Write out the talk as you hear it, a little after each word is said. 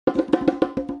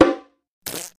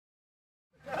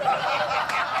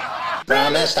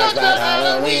Promise talks about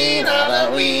Halloween,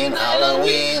 Halloween,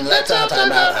 Halloween. Let's all talk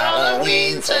about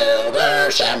Halloween, Silver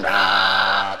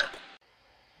Shamrock.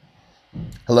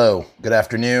 Hello, good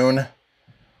afternoon.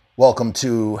 Welcome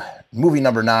to movie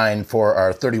number 9 for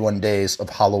our 31 days of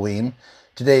Halloween.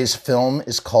 Today's film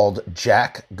is called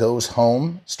Jack Goes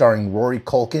Home, starring Rory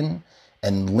Culkin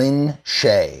and Lin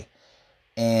Shaye.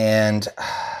 And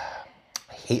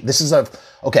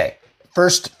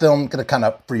first film, gonna kind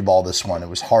of freeball this one. It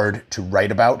was hard to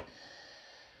write about.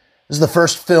 This is the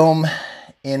first film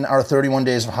in our 31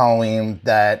 days of Halloween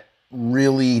that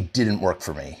really didn't work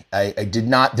for me. I did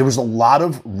not, there was a lot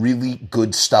of really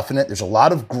good stuff in it. There's a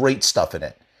lot of great stuff in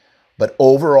it. But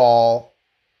overall,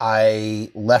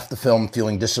 I left the film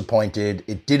feeling disappointed.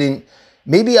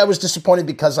 Maybe I was disappointed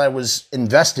because I was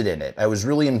invested in it. I was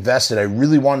really invested. I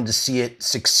really wanted to see it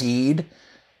succeed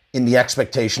in the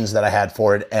expectations that I had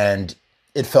for it, and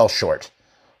it fell short.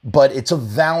 But it's a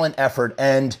valiant effort,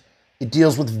 and it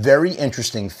deals with very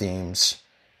interesting themes.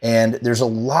 And there's a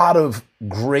lot of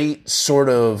great sort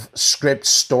of script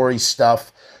story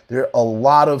stuff. There are a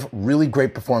lot of really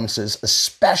great performances,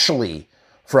 especially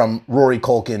from Rory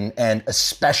Culkin and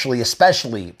especially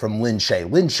from Lin Shaye.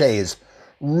 Lin Shaye is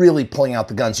really pulling out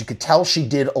the guns. You could tell she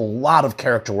did a lot of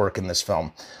character work in this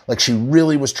film. Like, she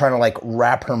really was trying to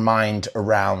wrap her mind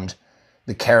around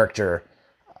the character.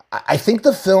 I think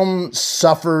the film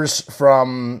suffers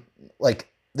from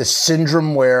the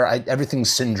syndrome where everything's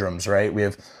syndromes, right? We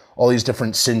have all these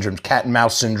different syndromes, cat and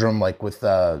mouse syndrome, with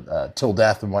Till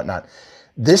Death and whatnot.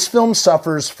 This film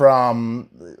suffers from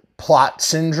plot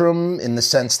syndrome in the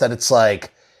sense that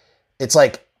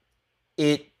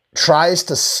it tries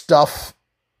to stuff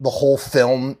the whole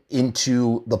film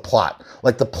into the plot.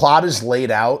 The plot is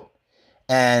laid out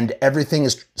and everything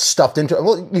is stuffed into it.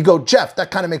 Well, you go, Jeff,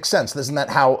 that kind of makes sense. Isn't that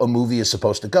how a movie is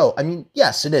supposed to go? I mean,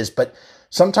 yes, it is, but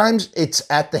sometimes it's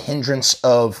at the hindrance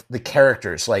of the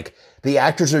characters. The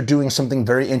actors are doing something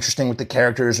very interesting with the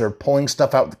characters or pulling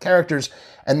stuff out with the characters,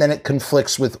 and then it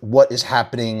conflicts with what is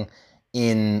happening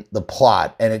in the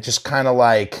plot. And it just kind of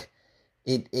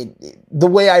the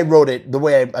way I wrote it, the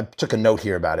way I took a note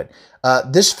here about it,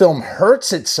 this film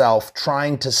hurts itself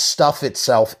trying to stuff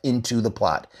itself into the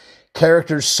plot.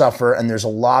 Characters suffer, and there's a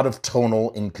lot of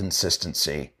tonal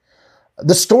inconsistency.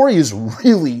 The story is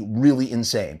really, really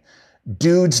insane.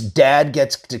 Dude's dad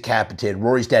gets decapitated.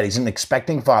 Rory's dad, he's an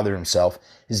expecting father himself.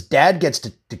 His dad gets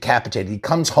decapitated. He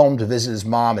comes home to visit his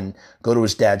mom and go to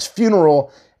his dad's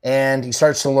funeral, and he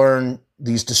starts to learn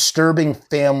these disturbing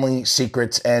family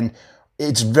secrets, and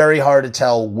it's very hard to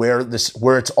tell where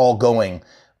it's all going.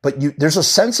 But there's a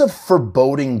sense of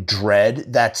foreboding dread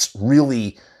that's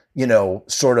really,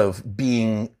 sort of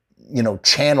being,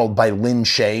 channeled by Lin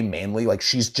Shaye mainly.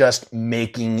 She's just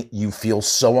making you feel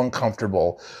so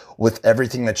uncomfortable with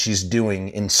everything that she's doing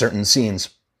in certain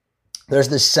scenes. There's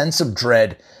this sense of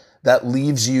dread that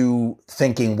leaves you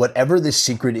thinking whatever this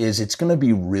secret is, it's going to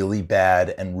be really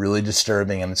bad and really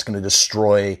disturbing, and it's going to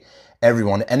destroy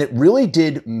everyone. And it really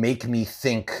did make me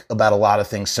think about a lot of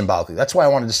things symbolically. That's why I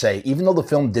wanted to say, even though the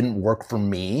film didn't work for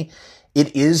me,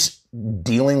 it is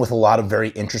dealing with a lot of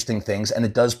very interesting things, and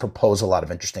it does propose a lot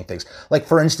of interesting things.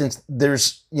 For instance,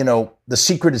 there's, the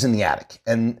secret is in the attic,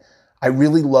 and I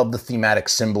really love the thematic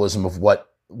symbolism of what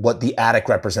the attic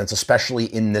represents, especially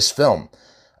in this film.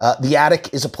 The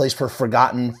attic is a place for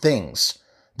forgotten things.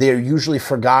 They are usually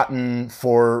forgotten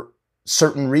for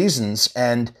certain reasons,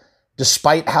 and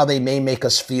despite how they may make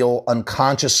us feel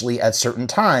unconsciously at certain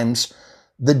times,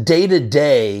 the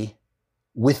day-to-day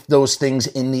with those things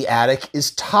in the attic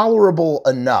is tolerable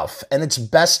enough, and it's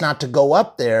best not to go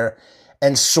up there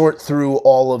and sort through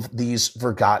all of these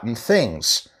forgotten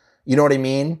things. You know what I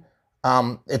mean?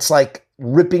 It's like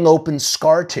ripping open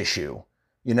scar tissue.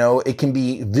 It can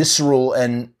be visceral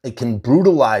and it can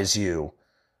brutalize you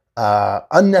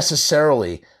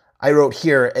unnecessarily. I wrote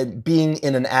here, being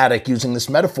in an attic, using this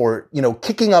metaphor,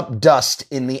 kicking up dust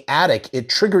in the attic, it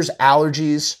triggers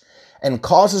allergies and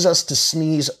causes us to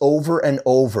sneeze over and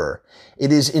over.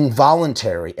 It is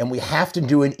involuntary, and we have to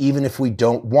do it even if we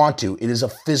don't want to. It is a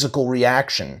physical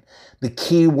reaction. The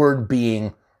key word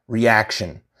being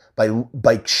reaction.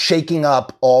 By shaking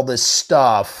up all this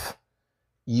stuff,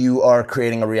 you are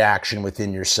creating a reaction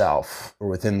within yourself or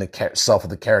within the self of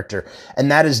the character.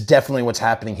 And that is definitely what's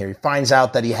happening here. He finds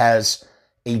out that he has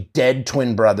a dead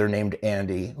twin brother named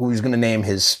Andy, who he's going to name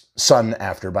his son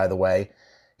after, by the way.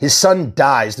 His son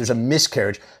dies. There's a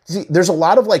miscarriage. See, there's a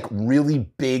lot of really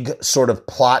big sort of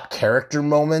plot character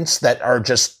moments that are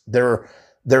just, they're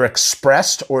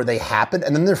expressed or they happen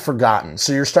and then they're forgotten.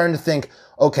 So you're starting to think,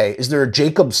 okay, is there a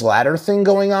Jacob's Ladder thing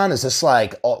going on? Is this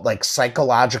like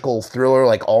psychological thriller,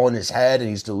 like all in his head and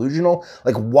he's delusional?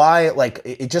 Like why, like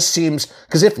it just seems,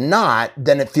 because if not,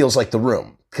 then it feels like The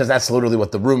Room, because that's literally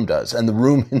what The Room does. And The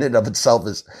Room in and of itself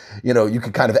is, you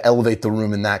could kind of elevate The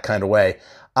Room in that kind of way.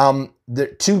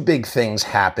 The two big things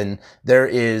happen. There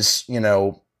is,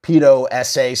 pedo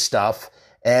essay stuff,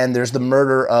 and there's the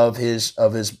murder of his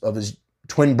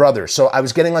twin brother. So I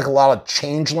was getting like a lot of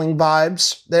Changeling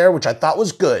vibes there, which I thought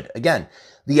was good. Again,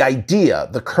 the idea,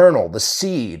 the kernel, the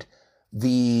seed,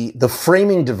 the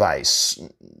framing device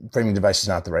is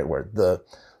not the right word. The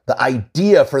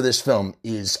idea for this film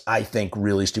is, I think,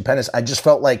 really stupendous. I just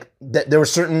felt like there were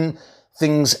certain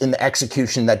things in the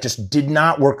execution that just did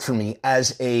not work for me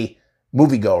as a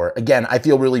moviegoer. Again, I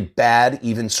feel really bad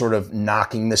even sort of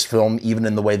knocking this film, even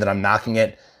in the way that I'm knocking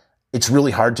it. It's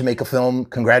really hard to make a film.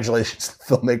 Congratulations to the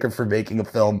filmmaker for making a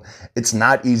film. It's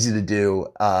not easy to do.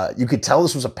 You could tell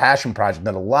this was a passion project,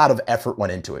 that a lot of effort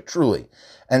went into it, truly.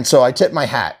 And so I tip my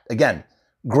hat. Again,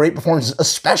 great performances,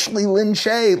 especially Lin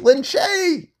Shaye. Lin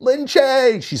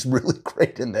Shaye. She's really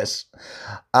great in this.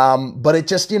 But it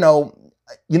just, you know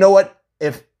what?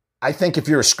 I think if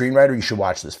you're a screenwriter, you should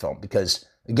watch this film, because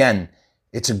again,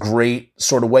 it's a great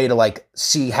sort of way to like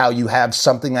see how you have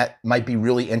something that might be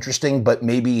really interesting, but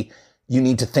maybe you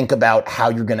need to think about how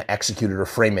you're going to execute it or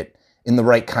frame it in the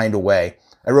right kind of way.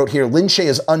 I wrote here, Lin Shaye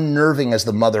is unnerving as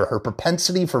the mother. Her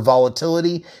propensity for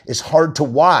volatility is hard to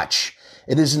watch.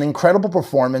 It is an incredible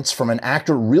performance from an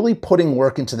actor really putting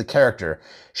work into the character.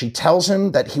 She tells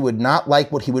him that he would not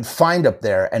like what he would find up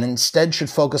there and instead should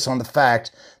focus on the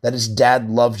fact that his dad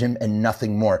loved him and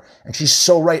nothing more. And she's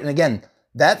so right. And again,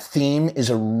 that theme is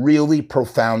a really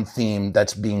profound theme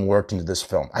that's being worked into this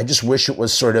film. I just wish it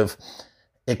was sort of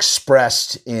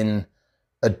expressed in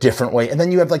a different way. And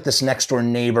then you have like this next door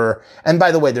neighbor. And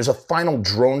by the way, there's a final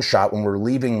drone shot when we're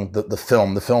leaving the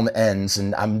film. The film ends,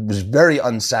 and I was very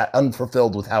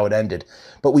unfulfilled with how it ended.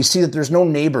 But we see that there's no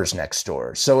neighbors next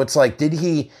door. So it's like,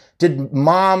 was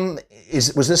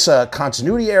this a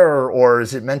continuity error, or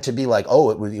is it meant to be like,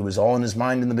 oh, it was all in his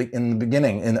mind in the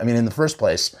beginning, in the first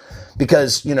place?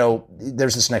 Because,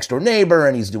 there's this next door neighbor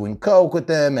and he's doing coke with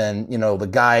them, and, the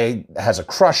guy has a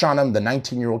crush on him, the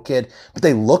 19-year-old kid, but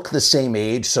they look the same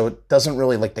age, so it doesn't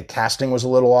really, like, the casting was a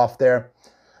little off there.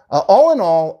 All in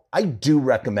all, I do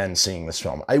recommend seeing this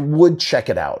film. I would check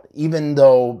it out, even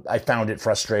though I found it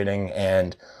frustrating,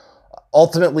 and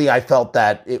ultimately I felt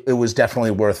that it was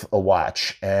definitely worth a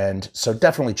watch, and so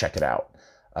definitely check it out.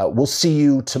 We'll see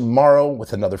you tomorrow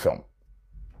with another film.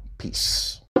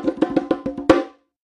 Peace.